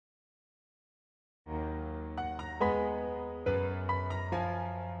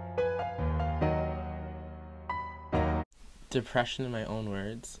Depression in my own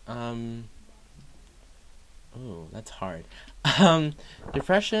words. Oh, that's hard.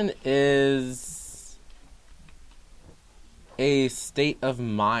 Depression is a state of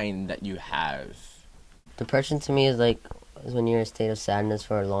mind that you have. Depression to me is when you're in a state of sadness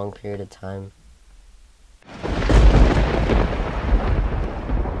for a long period of time.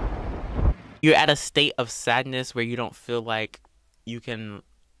 You're at a state of sadness where you don't feel like you can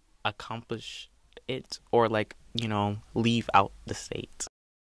accomplish it or leave out the state.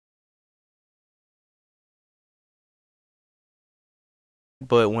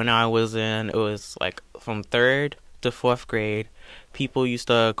 But when I was it was like from 3rd to 4th grade, people used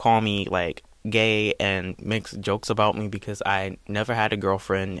to call me like gay and make jokes about me because I never had a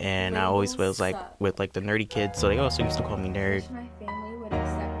girlfriend and I always was like with like the nerdy kids, so they also used to call me nerd. My family would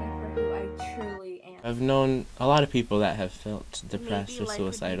accept me for who I truly am. I've known a lot of people that have felt depressed or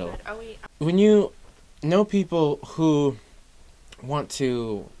suicidal. When you know people who want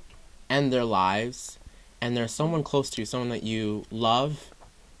to end their lives and there's someone close to you, someone that you love,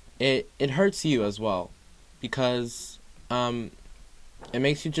 it hurts you as well, because it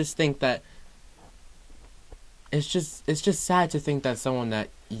makes you just think that it's just sad to think that someone that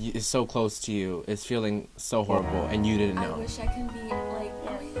is so close to you is feeling so horrible and you didn't know. I wish I can be like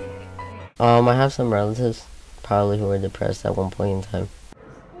I have some relatives probably who were depressed at one point in time.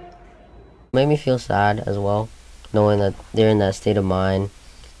 Made me feel sad as well, knowing that they're in that state of mind,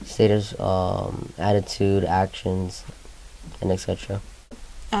 state of attitude, actions, and etc.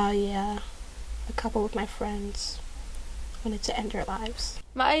 Yeah, a couple of my friends wanted to end their lives.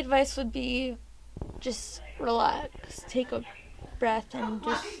 My advice would be just relax, take a breath, and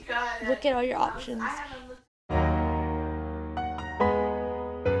just look at all your options.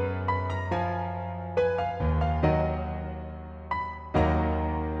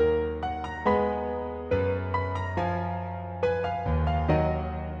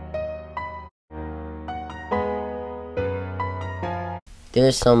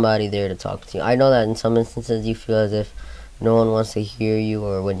 There's somebody there to talk to you. I know that in some instances you feel as if no one wants to hear you,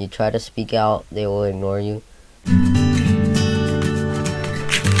 or when you try to speak out, they will ignore you.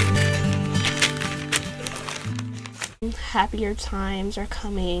 Happier times are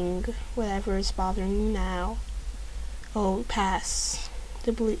coming. Whatever is bothering you now, oh, pass.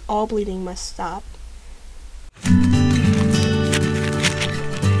 All bleeding must stop.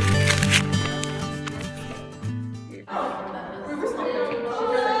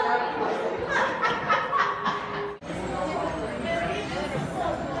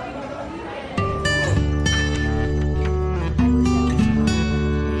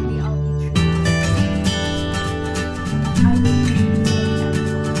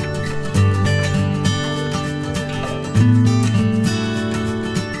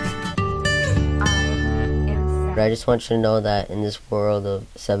 But I just want you to know that in this world of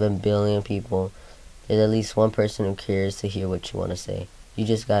 7 billion people, there's at least one person who cares to hear what you want to say. You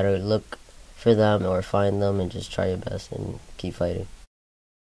just gotta look for them or find them and just try your best and keep fighting.